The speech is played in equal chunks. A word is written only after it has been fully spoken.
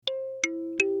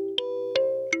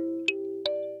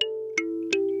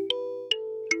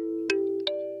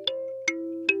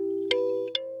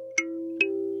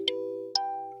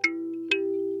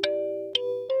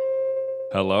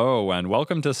Hello, and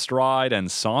welcome to Stride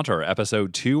and Saunter,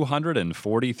 episode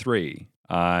 243.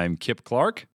 I'm Kip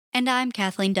Clark. And I'm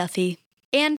Kathleen Duffy.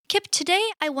 And Kip, today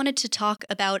I wanted to talk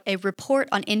about a report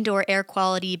on indoor air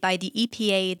quality by the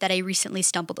EPA that I recently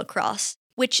stumbled across,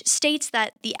 which states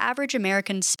that the average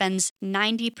American spends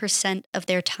 90% of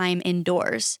their time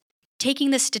indoors.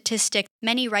 Taking this statistic,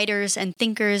 many writers and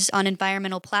thinkers on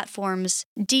environmental platforms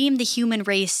deem the human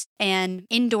race an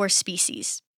indoor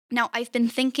species. Now, I've been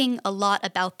thinking a lot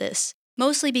about this,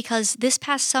 mostly because this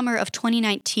past summer of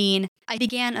 2019, I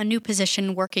began a new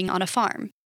position working on a farm.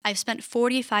 I've spent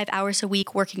 45 hours a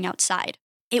week working outside.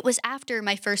 It was after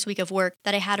my first week of work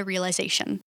that I had a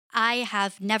realization. I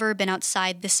have never been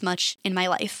outside this much in my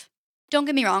life. Don't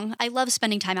get me wrong, I love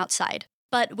spending time outside.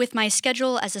 But with my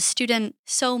schedule as a student,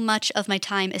 so much of my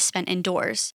time is spent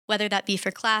indoors, whether that be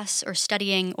for class or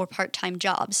studying or part-time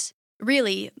jobs.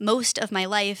 Really, most of my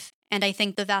life, and I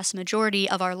think the vast majority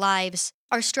of our lives,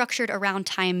 are structured around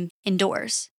time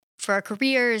indoors, for our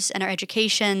careers and our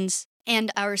educations, and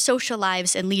our social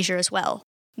lives and leisure as well.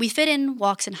 We fit in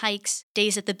walks and hikes,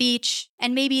 days at the beach,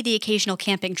 and maybe the occasional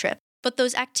camping trip. But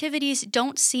those activities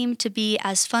don't seem to be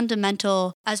as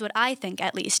fundamental as what I think,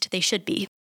 at least, they should be.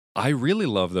 I really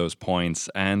love those points,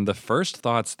 and the first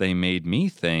thoughts they made me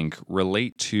think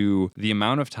relate to the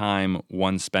amount of time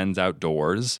one spends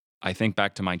outdoors. I think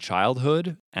back to my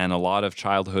childhood and a lot of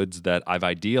childhoods that I've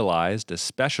idealized,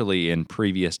 especially in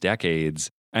previous decades.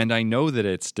 And I know that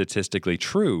it's statistically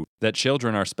true that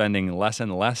children are spending less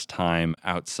and less time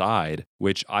outside,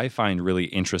 which I find really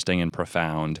interesting and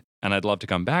profound. And I'd love to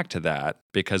come back to that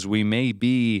because we may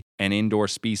be an indoor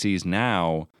species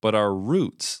now, but our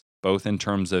roots, both in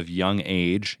terms of young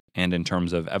age and in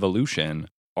terms of evolution,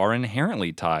 are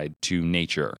inherently tied to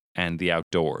nature and the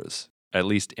outdoors, at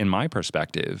least in my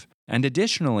perspective. And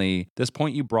additionally, this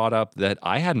point you brought up that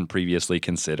I hadn't previously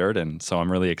considered, and so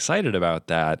I'm really excited about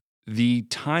that, the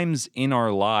times in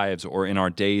our lives or in our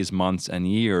days, months, and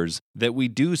years that we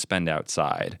do spend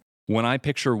outside. When I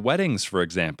picture weddings, for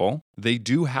example, they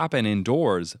do happen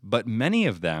indoors, but many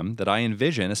of them that I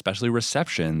envision, especially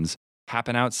receptions,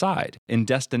 happen outside, in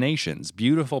destinations,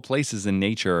 beautiful places in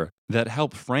nature that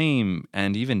help frame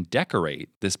and even decorate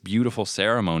this beautiful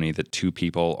ceremony that two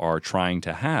people are trying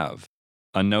to have.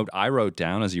 A note I wrote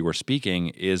down as you were speaking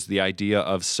is the idea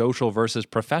of social versus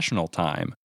professional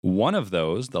time. One of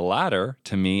those, the latter,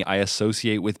 to me, I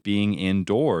associate with being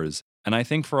indoors. And I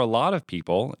think for a lot of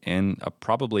people, in a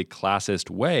probably classist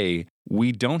way,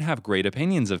 we don't have great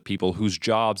opinions of people whose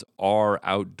jobs are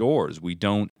outdoors. We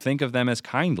don't think of them as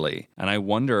kindly. And I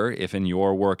wonder if in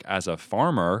your work as a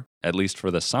farmer, at least for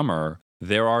the summer,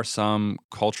 there are some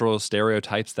cultural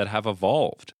stereotypes that have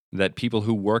evolved, that people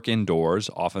who work indoors,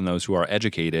 often those who are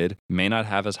educated, may not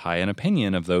have as high an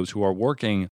opinion of those who are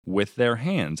working with their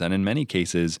hands and in many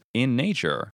cases in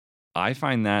nature. I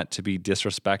find that to be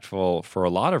disrespectful for a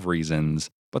lot of reasons,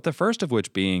 but the first of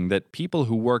which being that people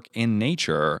who work in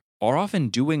nature are often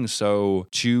doing so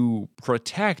to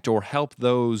protect or help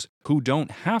those who don't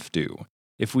have to.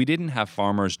 If we didn't have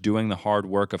farmers doing the hard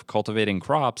work of cultivating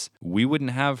crops, we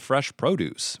wouldn't have fresh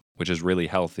produce, which is really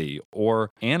healthy, or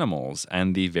animals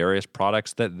and the various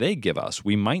products that they give us.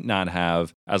 We might not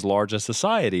have as large a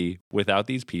society without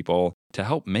these people to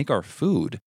help make our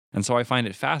food. And so I find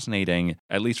it fascinating,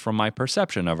 at least from my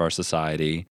perception of our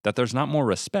society, that there's not more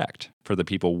respect for the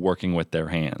people working with their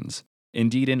hands.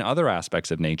 Indeed, in other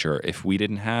aspects of nature, if we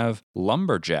didn't have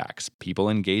lumberjacks, people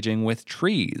engaging with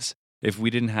trees, if we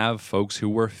didn't have folks who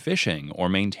were fishing or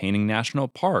maintaining national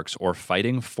parks or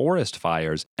fighting forest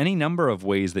fires, any number of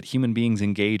ways that human beings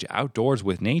engage outdoors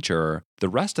with nature, the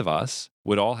rest of us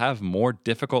would all have more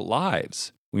difficult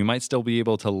lives. We might still be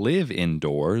able to live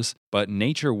indoors, but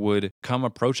nature would come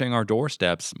approaching our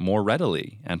doorsteps more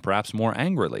readily and perhaps more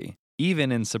angrily.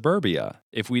 Even in suburbia,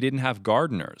 if we didn't have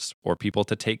gardeners or people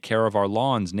to take care of our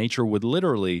lawns, nature would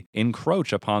literally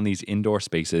encroach upon these indoor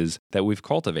spaces that we've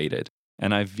cultivated.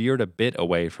 And I've veered a bit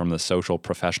away from the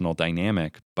social-professional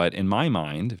dynamic, but in my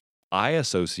mind, I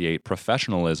associate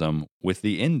professionalism with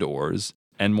the indoors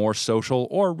and more social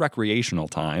or recreational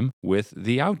time with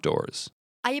the outdoors.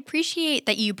 I appreciate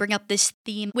that you bring up this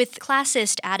theme with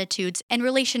classist attitudes in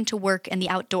relation to work and the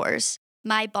outdoors.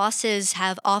 My bosses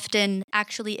have often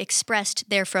actually expressed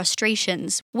their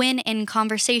frustrations when in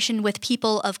conversation with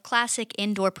people of classic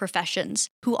indoor professions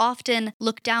who often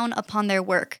look down upon their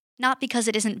work, not because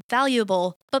it isn't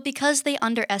valuable, but because they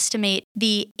underestimate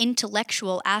the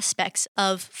intellectual aspects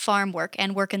of farm work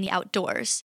and work in the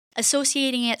outdoors,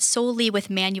 associating it solely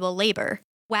with manual labor.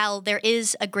 While there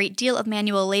is a great deal of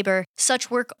manual labor,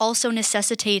 such work also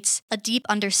necessitates a deep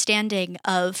understanding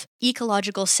of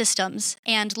ecological systems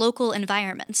and local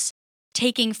environments,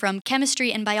 taking from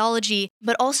chemistry and biology,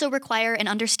 but also require an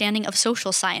understanding of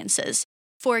social sciences.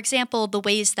 For example, the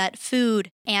ways that food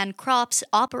and crops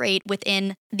operate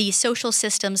within the social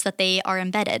systems that they are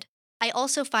embedded. I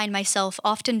also find myself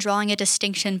often drawing a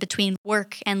distinction between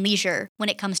work and leisure when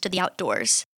it comes to the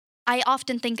outdoors. I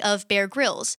often think of Bear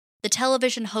Grylls, the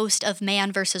television host of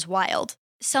Man vs. Wild,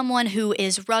 someone who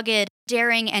is rugged,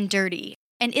 daring, and dirty,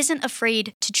 and isn't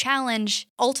afraid to challenge,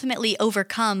 ultimately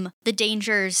overcome, the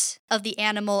dangers of the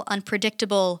animal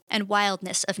unpredictable and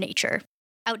wildness of nature.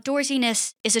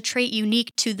 Outdoorsiness is a trait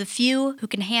unique to the few who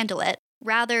can handle it,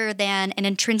 rather than an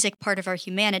intrinsic part of our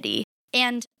humanity.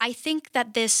 And I think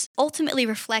that this ultimately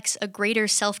reflects a greater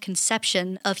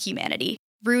self-conception of humanity,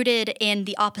 rooted in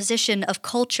the opposition of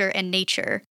culture and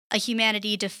nature, a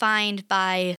humanity defined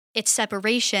by its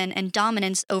separation and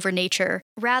dominance over nature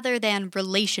rather than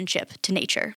relationship to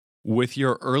nature. With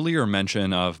your earlier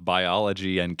mention of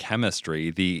biology and chemistry,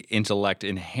 the intellect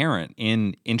inherent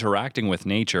in interacting with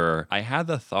nature, I had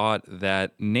the thought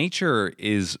that nature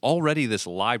is already this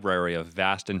library of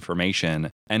vast information,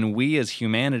 and we as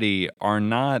humanity are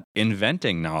not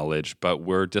inventing knowledge, but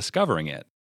we're discovering it.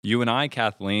 You and I,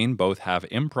 Kathleen, both have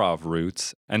improv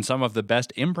roots, and some of the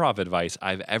best improv advice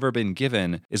I've ever been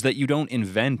given is that you don't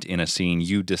invent in a scene,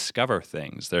 you discover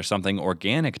things. There's something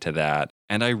organic to that.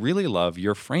 And I really love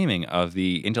your framing of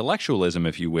the intellectualism,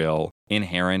 if you will,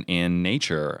 inherent in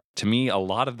nature. To me, a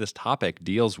lot of this topic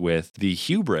deals with the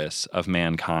hubris of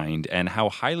mankind and how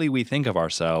highly we think of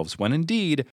ourselves when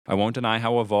indeed, I won't deny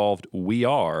how evolved we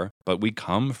are, but we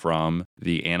come from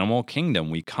the animal kingdom.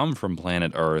 We come from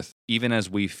planet Earth, even as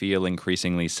we feel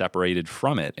increasingly separated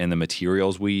from it in the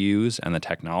materials we use and the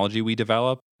technology we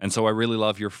develop. And so I really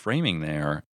love your framing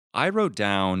there. I wrote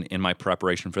down in my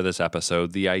preparation for this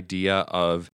episode the idea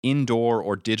of indoor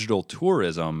or digital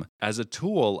tourism as a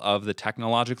tool of the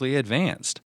technologically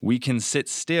advanced. We can sit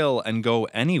still and go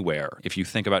anywhere if you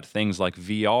think about things like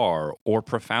VR or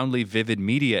profoundly vivid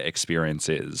media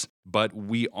experiences. But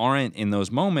we aren't in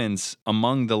those moments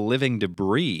among the living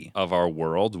debris of our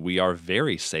world. We are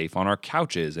very safe on our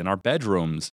couches, in our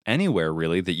bedrooms, anywhere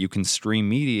really that you can stream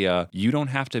media. You don't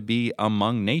have to be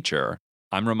among nature.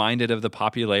 I'm reminded of the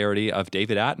popularity of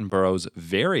David Attenborough's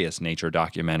various nature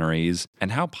documentaries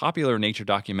and how popular nature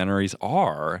documentaries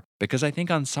are, because I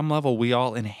think on some level we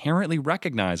all inherently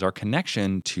recognize our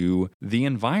connection to the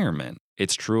environment.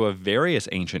 It's true of various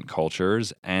ancient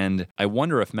cultures, and I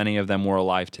wonder if many of them were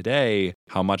alive today,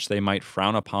 how much they might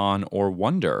frown upon or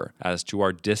wonder as to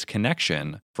our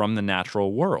disconnection from the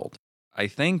natural world. I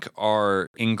think our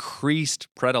increased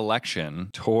predilection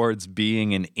towards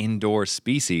being an indoor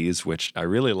species, which I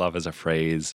really love as a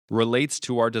phrase, relates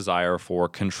to our desire for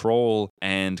control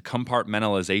and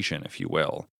compartmentalization, if you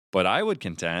will. But I would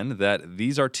contend that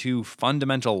these are two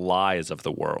fundamental lies of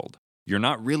the world. You're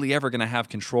not really ever going to have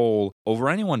control over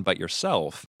anyone but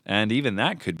yourself, and even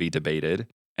that could be debated.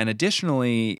 And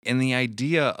additionally, in the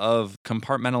idea of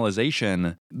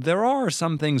compartmentalization, there are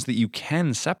some things that you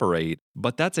can separate,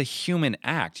 but that's a human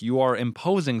act. You are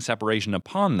imposing separation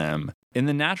upon them. In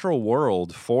the natural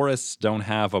world, forests don't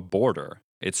have a border.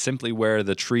 It's simply where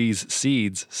the tree's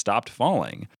seeds stopped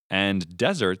falling. And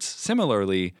deserts,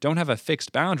 similarly, don't have a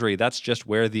fixed boundary. That's just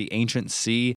where the ancient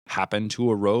sea happened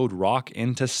to erode rock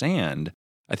into sand.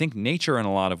 I think nature, in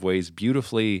a lot of ways,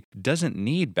 beautifully doesn't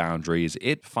need boundaries.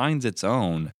 It finds its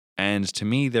own. And to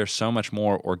me, they're so much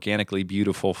more organically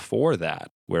beautiful for that.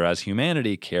 Whereas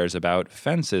humanity cares about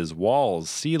fences, walls,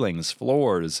 ceilings,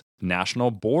 floors,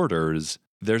 national borders.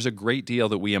 There's a great deal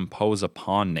that we impose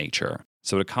upon nature.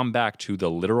 So to come back to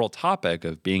the literal topic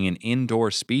of being an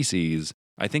indoor species,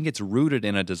 I think it's rooted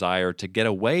in a desire to get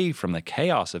away from the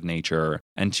chaos of nature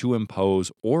and to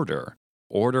impose order.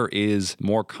 Order is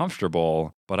more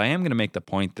comfortable, but I am going to make the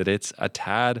point that it's a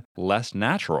tad less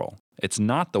natural. It's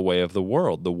not the way of the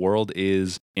world. The world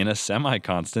is in a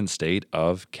semi-constant state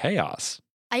of chaos.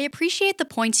 I appreciate the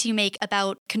points you make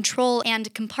about control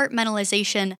and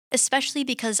compartmentalization, especially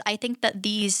because I think that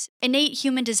these innate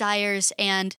human desires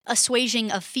and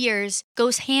assuaging of fears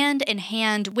goes hand in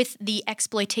hand with the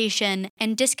exploitation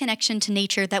and disconnection to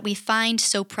nature that we find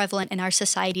so prevalent in our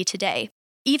society today.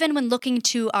 Even when looking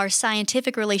to our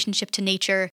scientific relationship to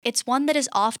nature, it's one that is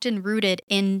often rooted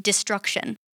in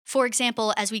destruction. For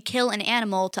example, as we kill an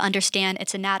animal to understand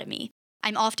its anatomy,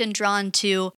 I'm often drawn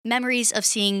to memories of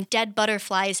seeing dead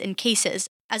butterflies in cases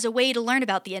as a way to learn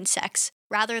about the insects,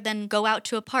 rather than go out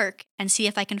to a park and see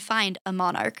if I can find a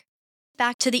monarch.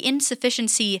 Back to the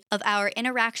insufficiency of our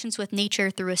interactions with nature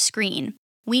through a screen.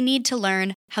 we need to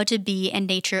learn how to be in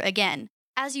nature again.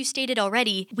 As you stated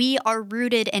already, we are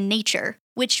rooted in nature,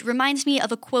 which reminds me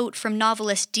of a quote from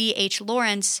novelist D.H.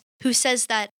 Lawrence, who says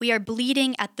that we are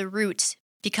bleeding at the roots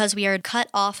because we are cut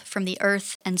off from the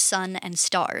earth and sun and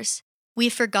stars.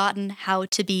 We've forgotten how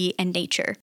to be in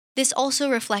nature. This also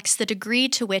reflects the degree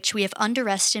to which we have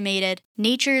underestimated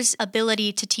nature's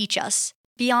ability to teach us.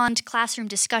 Beyond classroom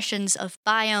discussions of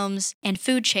biomes and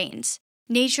food chains,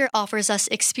 nature offers us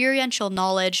experiential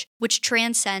knowledge which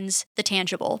transcends the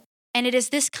tangible. And it is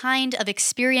this kind of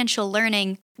experiential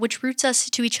learning which roots us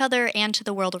to each other and to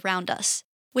the world around us.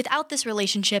 Without this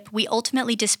relationship, we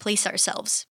ultimately displace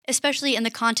ourselves, especially in the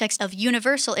context of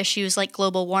universal issues like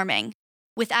global warming.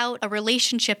 Without a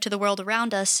relationship to the world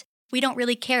around us, we don't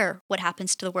really care what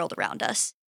happens to the world around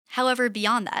us. However,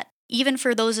 beyond that, even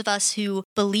for those of us who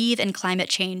believe in climate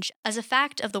change as a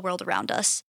fact of the world around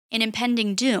us, in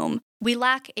impending doom, we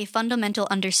lack a fundamental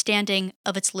understanding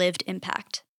of its lived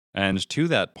impact. And to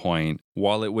that point,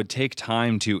 while it would take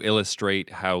time to illustrate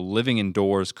how living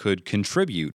indoors could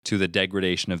contribute to the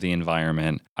degradation of the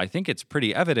environment, I think it's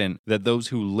pretty evident that those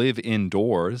who live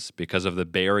indoors, because of the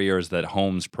barriers that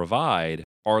homes provide,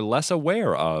 are less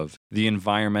aware of the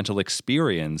environmental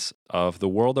experience of the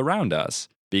world around us.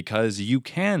 Because you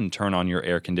can turn on your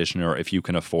air conditioner if you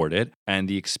can afford it, and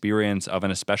the experience of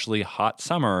an especially hot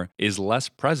summer is less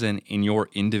present in your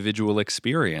individual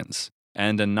experience.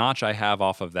 And a notch I have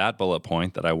off of that bullet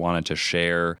point that I wanted to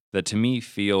share that to me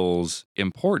feels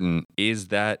important is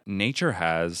that nature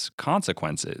has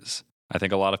consequences. I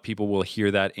think a lot of people will hear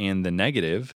that in the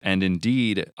negative, and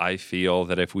indeed, I feel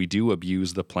that if we do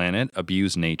abuse the planet,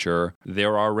 abuse nature,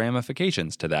 there are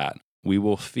ramifications to that. We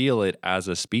will feel it as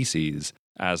a species,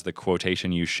 as the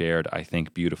quotation you shared, I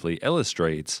think, beautifully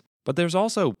illustrates. But there's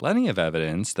also plenty of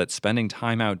evidence that spending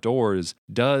time outdoors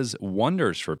does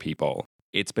wonders for people.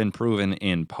 It's been proven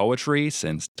in poetry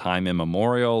since time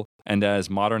immemorial, and as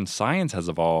modern science has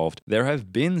evolved, there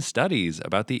have been studies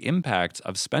about the impacts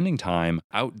of spending time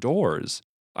outdoors.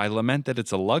 I lament that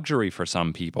it's a luxury for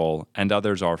some people, and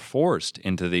others are forced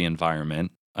into the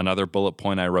environment. Another bullet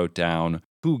point I wrote down: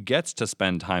 who gets to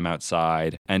spend time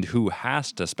outside and who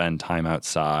has to spend time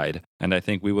outside. And I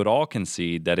think we would all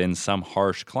concede that in some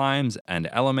harsh climes and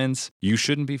elements, you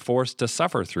shouldn't be forced to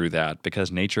suffer through that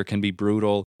because nature can be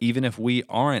brutal even if we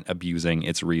aren't abusing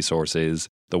its resources.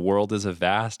 The world is a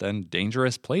vast and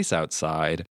dangerous place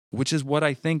outside, which is what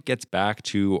I think gets back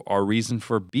to our reason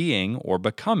for being or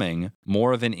becoming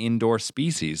more of an indoor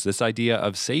species. This idea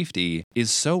of safety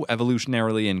is so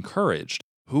evolutionarily encouraged.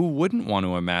 Who wouldn't want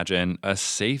to imagine a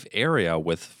safe area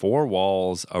with 4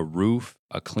 walls, a roof,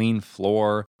 a clean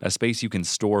floor, a space you can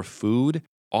store food?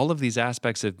 All of these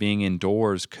aspects of being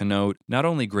indoors connote not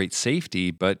only great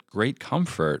safety, but great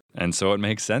comfort. And so it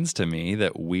makes sense to me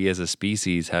that we as a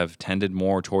species have tended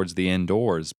more towards the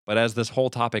indoors. But as this whole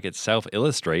topic itself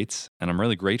illustrates, and I'm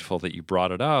really grateful that you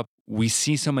brought it up, we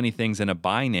see so many things in a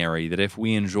binary that if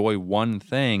we enjoy one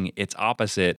thing, its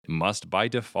opposite must by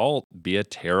default be a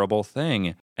terrible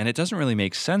thing. And it doesn't really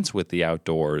make sense with the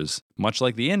outdoors. Much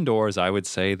like the indoors, I would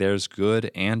say there's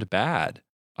good and bad.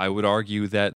 I would argue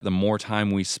that the more time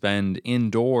we spend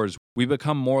indoors, we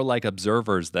become more like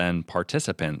observers than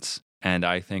participants. And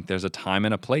I think there's a time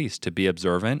and a place to be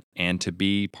observant and to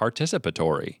be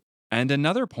participatory. And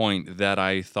another point that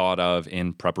I thought of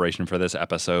in preparation for this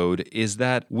episode is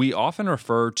that we often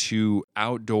refer to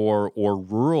outdoor or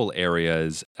rural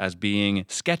areas as being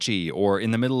sketchy or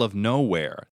in the middle of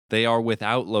nowhere. They are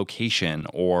without location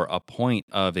or a point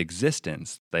of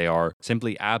existence. They are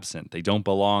simply absent. They don't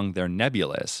belong. They're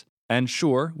nebulous. And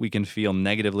sure, we can feel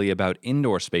negatively about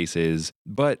indoor spaces,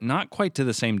 but not quite to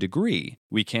the same degree.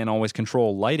 We can't always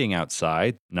control lighting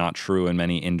outside, not true in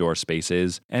many indoor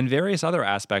spaces, and various other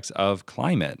aspects of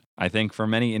climate. I think for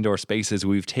many indoor spaces,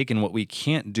 we've taken what we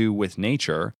can't do with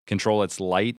nature, control its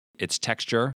light, its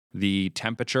texture, the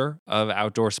temperature of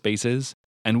outdoor spaces,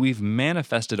 and we've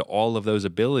manifested all of those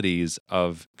abilities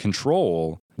of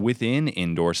control within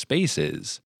indoor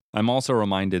spaces. I'm also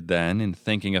reminded then, in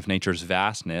thinking of nature's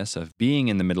vastness, of being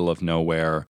in the middle of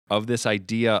nowhere, of this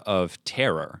idea of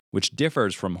terror, which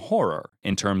differs from horror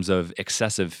in terms of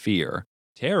excessive fear.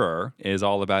 Terror is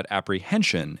all about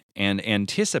apprehension and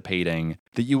anticipating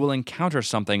that you will encounter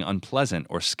something unpleasant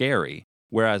or scary,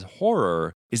 whereas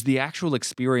horror is the actual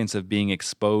experience of being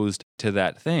exposed to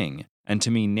that thing. And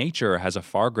to me, nature has a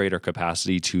far greater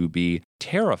capacity to be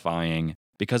terrifying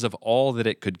because of all that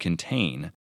it could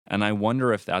contain. And I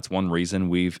wonder if that's one reason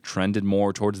we've trended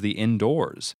more towards the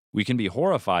indoors. We can be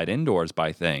horrified indoors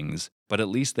by things, but at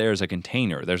least there's a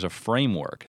container, there's a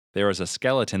framework. There is a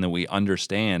skeleton that we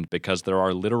understand because there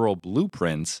are literal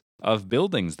blueprints of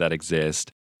buildings that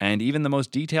exist, and even the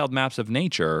most detailed maps of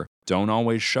nature don't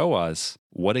always show us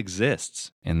what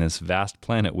exists in this vast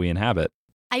planet we inhabit.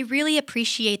 I really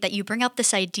appreciate that you bring up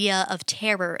this idea of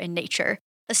terror in nature,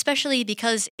 especially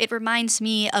because it reminds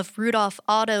me of Rudolf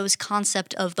Otto's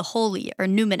concept of the holy or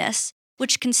numinous,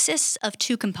 which consists of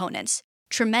two components: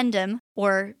 tremendum,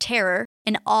 or terror,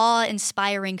 an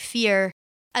awe-inspiring fear,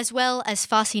 as well as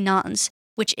fascinans,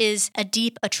 which is a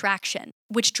deep attraction,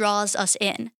 which draws us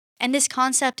in. And this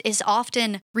concept is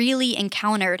often really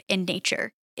encountered in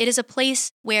nature. It is a place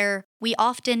where we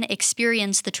often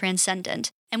experience the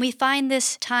transcendent, and we find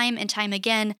this time and time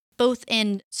again, both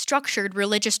in structured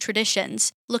religious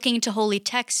traditions, looking to holy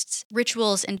texts,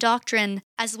 rituals, and doctrine,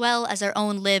 as well as our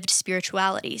own lived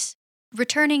spiritualities.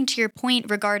 Returning to your point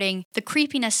regarding the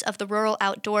creepiness of the rural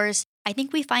outdoors, I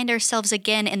think we find ourselves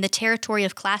again in the territory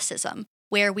of classism,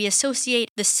 where we associate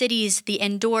the cities, the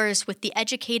indoors, with the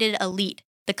educated elite,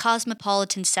 the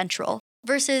cosmopolitan central,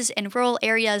 versus in rural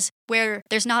areas where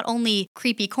there's not only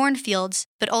creepy cornfields,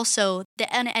 but also the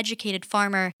uneducated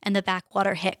farmer and the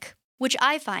backwater hick, which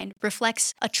I find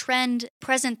reflects a trend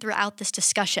present throughout this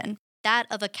discussion, that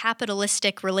of a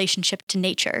capitalistic relationship to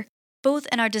nature, both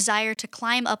in our desire to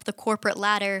climb up the corporate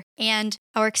ladder and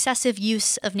our excessive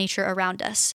use of nature around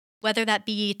us, whether that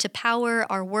be to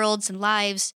power our worlds and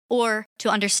lives or to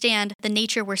understand the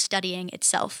nature we're studying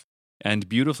itself. And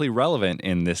beautifully relevant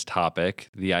in this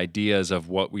topic, the ideas of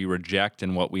what we reject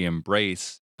and what we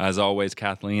embrace. As always,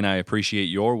 Kathleen, I appreciate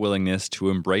your willingness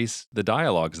to embrace the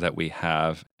dialogues that we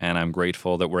have, and I'm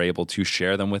grateful that we're able to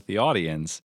share them with the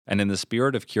audience. And in the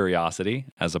spirit of curiosity,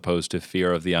 as opposed to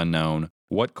fear of the unknown,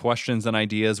 what questions and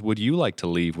ideas would you like to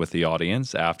leave with the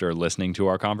audience after listening to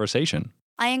our conversation?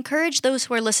 I encourage those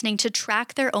who are listening to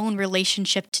track their own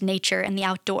relationship to nature and the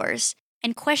outdoors,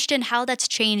 and question how that's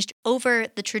changed over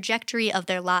the trajectory of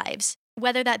their lives,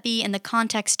 whether that be in the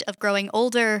context of growing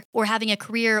older or having a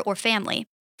career or family.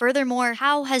 Furthermore,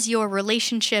 how has your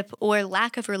relationship or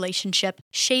lack of relationship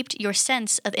shaped your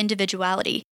sense of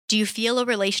individuality? Do you feel a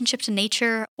relationship to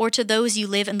nature or to those you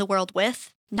live in the world with,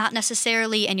 not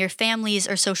necessarily in your families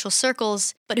or social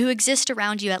circles, but who exist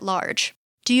around you at large?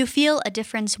 Do you feel a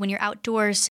difference when you're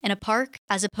outdoors in a park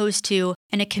as opposed to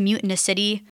in a commute in a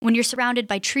city, when you're surrounded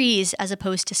by trees as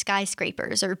opposed to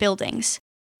skyscrapers or buildings?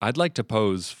 I'd like to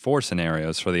pose 4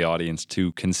 scenarios for the audience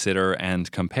to consider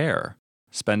and compare.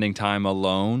 Spending time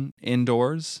alone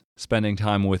indoors, spending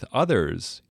time with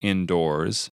others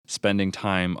indoors, spending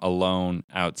time alone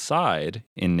outside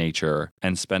in nature,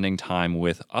 and spending time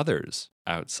with others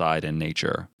outside in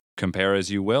nature. Compare as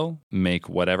you will, make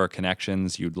whatever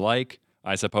connections you'd like.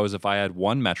 I suppose if I had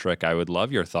one metric I would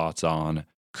love your thoughts on,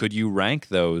 could you rank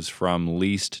those from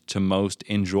least to most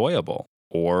enjoyable?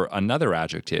 Or another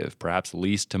adjective, perhaps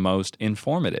least to most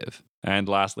informative. And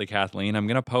lastly, Kathleen, I'm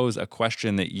going to pose a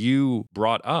question that you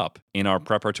brought up in our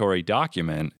preparatory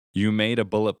document. You made a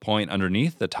bullet point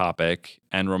underneath the topic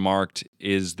and remarked,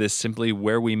 is this simply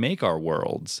where we make our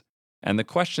worlds? And the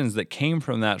questions that came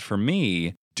from that for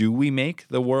me, do we make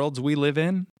the worlds we live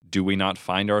in? Do we not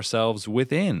find ourselves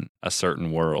within a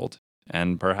certain world?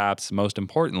 And perhaps most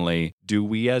importantly, do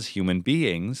we as human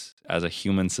beings, as a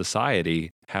human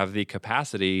society, have the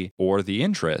capacity or the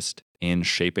interest in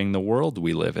shaping the world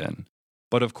we live in?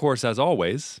 But of course, as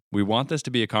always, we want this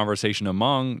to be a conversation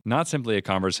among, not simply a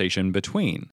conversation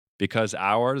between, because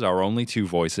ours are only 2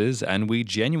 voices, and we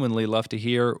genuinely love to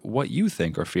hear what you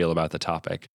think or feel about the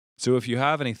topic. So if you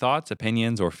have any thoughts,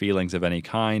 opinions, or feelings of any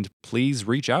kind, please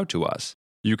reach out to us.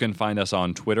 You can find us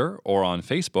on Twitter or on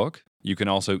Facebook. You can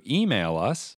also email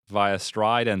us via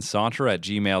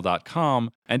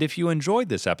strideandsaunter@gmail.com. And if you enjoyed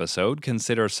this episode,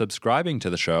 consider subscribing to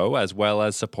the show as well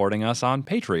as supporting us on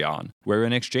Patreon, where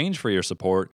in exchange for your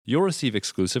support, you'll receive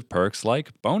exclusive perks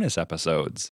like bonus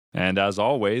episodes. And as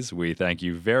always, we thank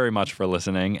you very much for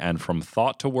listening. And from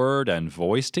thought to word and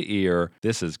voice to ear,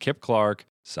 this is Kip Clark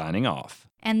signing off.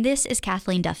 And this is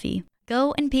Kathleen Duffy.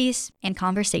 Go in peace and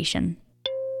conversation.